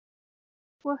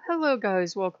Well, hello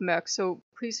guys, welcome back. So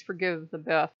please forgive the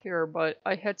bath here, but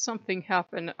I had something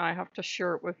happen. I have to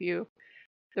share it with you.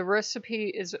 The recipe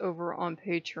is over on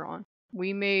Patreon.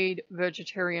 We made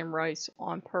vegetarian rice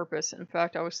on purpose. In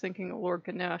fact, I was thinking of Lord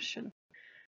Ganesh and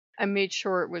I made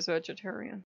sure it was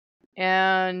vegetarian.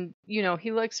 And,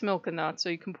 he likes milk and that, so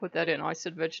you can put that in. I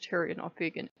said vegetarian, not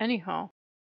vegan. Anyhow,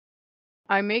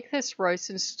 I make this rice,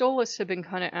 and Stolas had been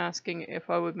kind of asking if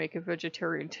I would make it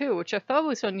vegetarian too, which I thought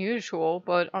was unusual,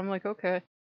 but I'm like, okay.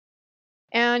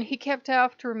 And he kept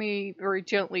after me, very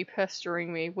gently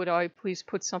pestering me, would I please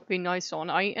put something nice on?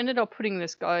 I ended up putting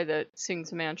this guy that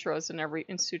sings mantras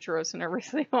and sutras and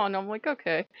everything on. I'm like,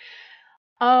 okay.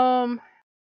 Um,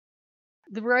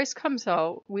 the rice comes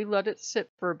out, we let it sit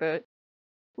for a bit.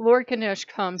 Lord Ganesh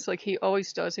comes like he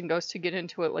always does and goes to get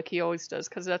into it like he always does,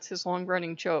 because that's his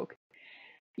long-running joke.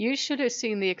 You should have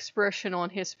seen the expression on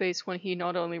his face when he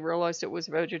not only realized it was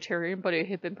vegetarian, but it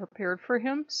had been prepared for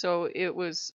him, so it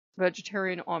was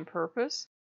vegetarian on purpose.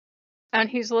 And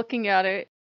he's looking at it,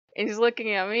 and he's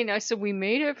looking at me, and I said, we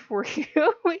made it for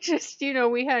you. We just,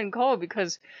 we hadn't called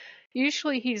because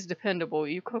usually he's dependable.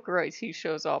 You cook rice, he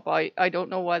shows up. I don't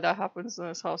know why that happens in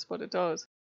this house, but it does.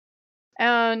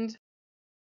 And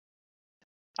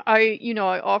I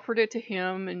offered it to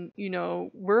him, and,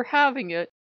 we're having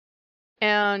it,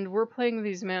 and we're playing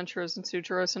these mantras and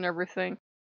sutras and everything.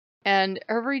 And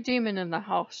every demon in the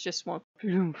house just went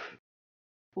poof.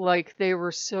 Like, they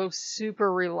were so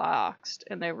super relaxed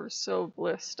and they were so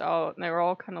blissed out and they were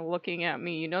all kind of looking at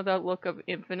me. You know that look of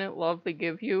infinite love they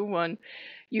give you when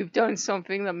you've done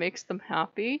something that makes them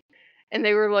happy? And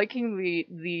they were liking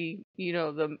the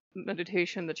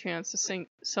meditation, the chants, the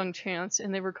sung chants,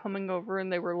 and they were coming over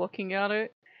and they were looking at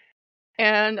it.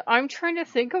 And I'm trying to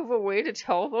think of a way to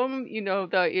tell them,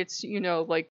 that it's,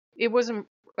 like, it wasn't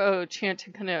a chant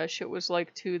to Ganesh, it was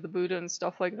like to the Buddha and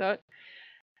stuff like that.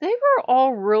 They were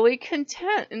all really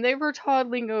content, and they were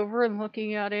toddling over and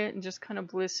looking at it and just kind of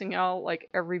blissing out like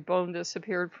every bone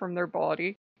disappeared from their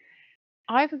body.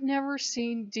 I've never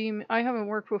seen I haven't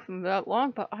worked with them that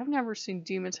long, but I've never seen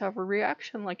demons have a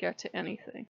reaction like that to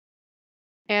anything.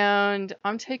 And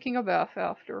I'm taking a bath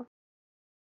after.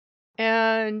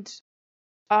 And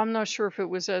I'm not sure if it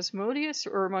was Asmodeus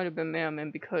or it might have been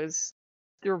Mammon because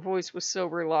their voice was so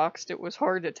relaxed it was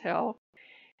hard to tell.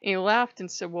 And he laughed and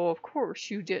said, well, of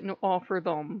course, you didn't offer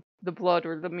them the blood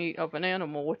or the meat of an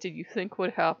animal. What did you think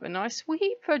would happen? And I said, we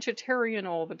eat vegetarian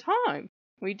all the time.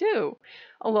 We do.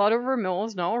 A lot of our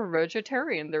meals now are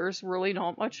vegetarian. There's really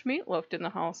not much meat left in the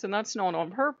house, and that's not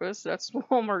on purpose. That's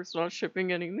Walmart's not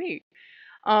shipping any meat.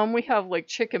 We have like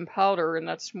chicken powder, and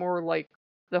that's more like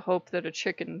the hope that a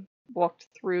chicken walked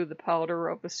through the powder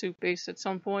of a soup base at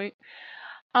some point.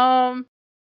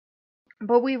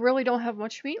 But we really don't have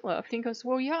much meat left. He goes,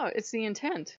 well, yeah, it's the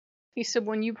intent. He said,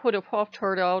 when you put a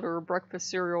Pop-Tart out or a breakfast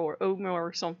cereal or oatmeal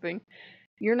or something,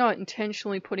 you're not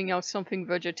intentionally putting out something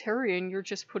vegetarian, you're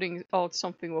just putting out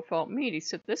something without meat. He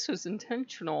said, this was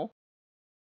intentional,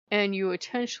 and you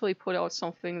intentionally put out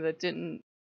something that didn't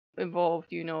involve,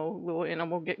 little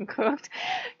animal getting cooked.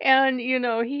 And,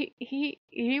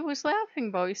 he was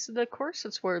laughing, but he said, of course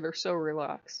that's why they're so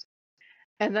relaxed.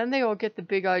 And then they all get the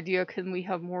big idea, can we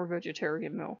have more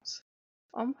vegetarian meals?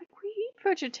 I'm like, we eat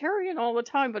vegetarian all the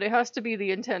time, but it has to be the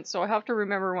intent. So I have to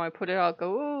remember when I put it out,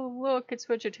 go, oh, look, it's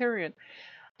vegetarian.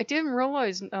 I didn't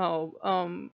realize,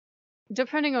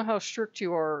 depending on how strict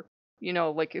you are,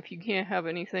 like if you can't have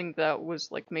anything that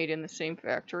was like made in the same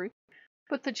factory.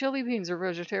 But the jelly beans are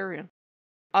vegetarian.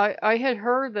 I had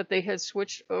heard that they had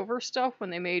switched over stuff when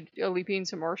they made jelly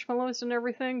beans and marshmallows and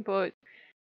everything, but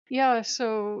yeah,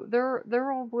 so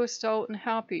they're all blissed out and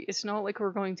happy. It's not like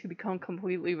we're going to become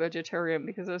completely vegetarian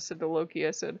because I said to Loki,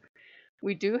 I said,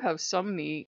 we do have some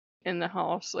meat in the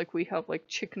house, like we have like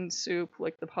chicken soup,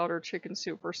 like the powdered chicken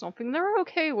soup or something. They're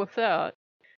okay with that.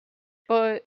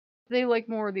 But they like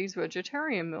more of these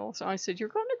vegetarian meals. And I said, you're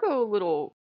going to go a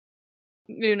little,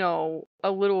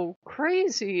 a little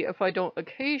crazy if I don't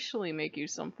occasionally make you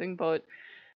something, but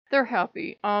they're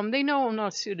happy. They know I'm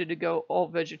not suited to go all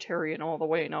vegetarian all the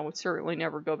way, and I would certainly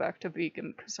never go back to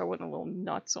vegan because I went a little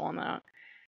nuts on that.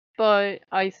 But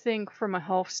I think from a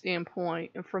health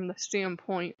standpoint, and from the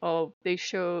standpoint of, they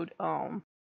showed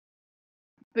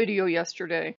video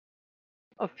yesterday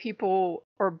of people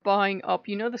are buying up,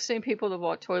 the same people that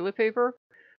bought toilet paper?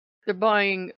 They're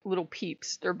buying little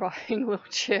peeps. They're buying little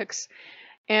chicks.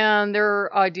 And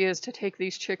their idea is to take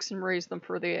these chicks and raise them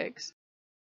for the eggs.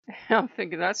 I'm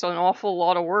thinking that's an awful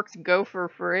lot of work to go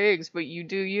for eggs, but you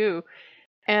do you.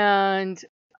 And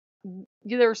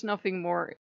there's nothing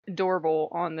more adorable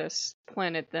on this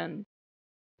planet than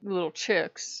little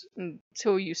chicks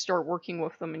until you start working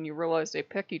with them and you realize they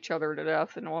peck each other to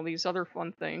death and all these other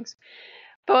fun things.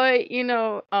 But,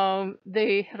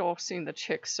 they had all seen the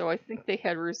chicks, so I think they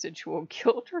had residual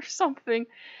guilt or something.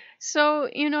 So,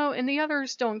 and the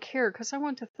others don't care because I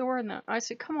went to Thor and I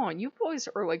said, come on, you boys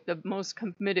are like the most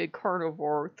committed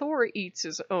carnivore. Thor eats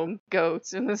his own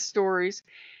goats in the stories.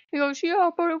 He goes, yeah,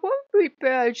 but it won't be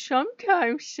bad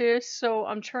sometimes, sis. So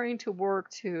I'm trying to work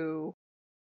to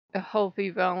a healthy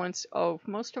balance of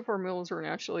most of our meals are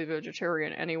naturally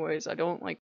vegetarian anyways. I don't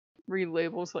like read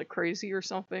labels like crazy or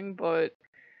something, but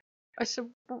I said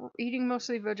we're eating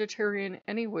mostly vegetarian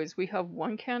anyways. We have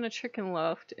 1 can of chicken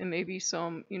left and maybe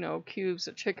some, cubes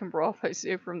of chicken broth I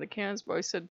saved from the cans, but I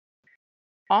said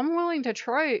I'm willing to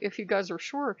try it if you guys are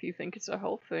sure if you think it's a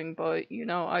health thing, but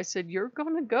I said you're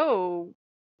gonna go,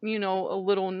 a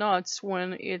little nuts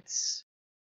when it's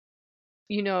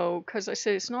because I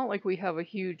said it's not like we have a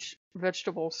huge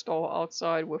vegetable stall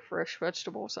outside with fresh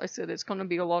vegetables. I said it's going to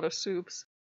be a lot of soups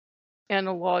and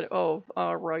a lot of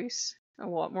rice, a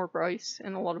lot more rice,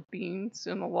 and a lot of beans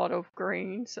and a lot of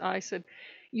grains. I said,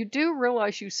 you do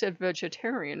realize you said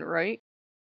vegetarian, right?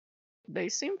 They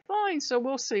seem fine, so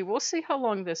we'll see. We'll see how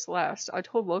long this lasts. I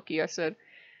told Loki, I said,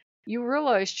 you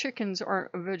realize chickens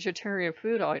aren't a vegetarian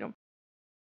food item.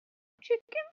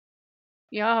 Chicken?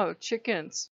 Yeah,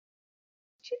 chickens.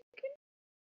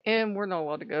 And we're not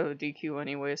allowed to go to DQ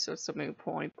anyway, so it's a moot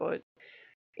point, but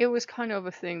it was kind of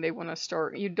a thing they want to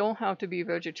start. You don't have to be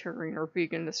vegetarian or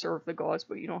vegan to serve the gods,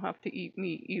 but you don't have to eat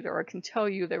meat either. I can tell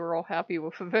you they were all happy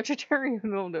with a vegetarian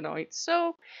meal tonight.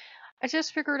 So I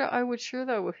just figured I would share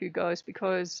that with you guys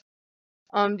because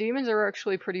demons are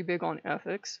actually pretty big on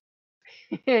ethics.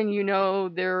 And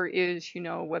there is,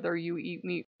 whether you eat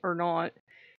meat or not,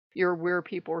 you're aware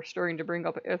people are starting to bring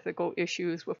up ethical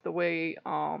issues with the way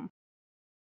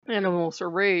animals are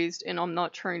raised, and I'm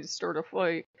not trying to start a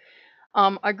fight.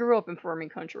 I grew up in farming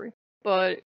country,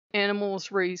 but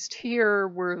animals raised here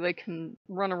where they can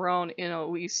run around in at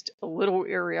least a little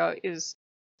area is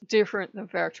different than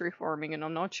factory farming, and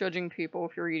I'm not judging people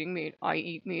if you're eating meat. I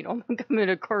eat meat. I'm a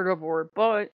committed carnivore,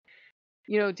 but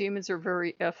demons are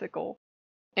very ethical.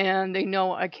 And they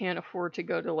know I can't afford to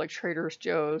go to like Trader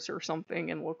Joe's or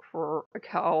something and look for a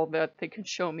cow that they can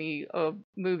show me a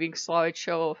moving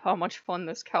slideshow of how much fun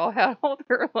this cow had all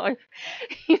their life.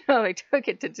 They took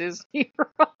it to Disney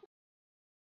World.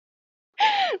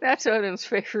 That's Odin's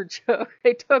favorite joke.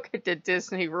 They took it to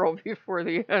Disney World before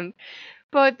the end.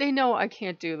 But they know I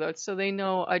can't do that, so they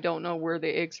know I don't know where the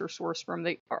eggs are sourced from.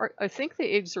 I think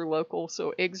the eggs are local,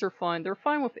 so eggs are fine. They're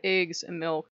fine with eggs and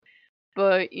milk.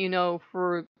 But,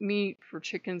 for meat, for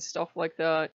chicken, stuff like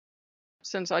that,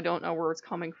 since I don't know where it's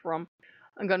coming from,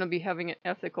 I'm going to be having an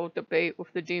ethical debate with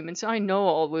the demons. I know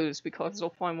I'll lose because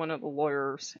they'll find one of the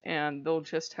lawyers, and they'll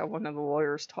just have one of the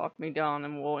lawyers talk me down,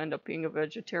 and we'll end up being a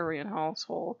vegetarian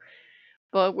household.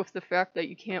 But with the fact that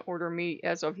you can't order meat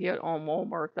as of yet on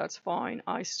Walmart, that's fine.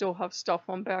 I still have stuff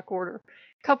on back order.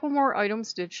 A couple more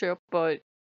items did ship, but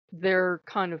they're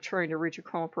kind of trying to reach a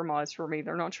compromise for me.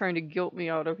 They're not trying to guilt me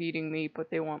out of eating meat, but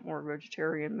they want more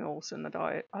vegetarian meals in the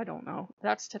diet. I don't know.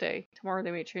 That's today. Tomorrow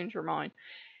they may change their mind.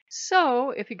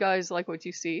 So, if you guys like what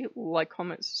you see, like,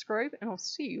 comment, subscribe, and I'll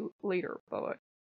see you later. Bye-bye.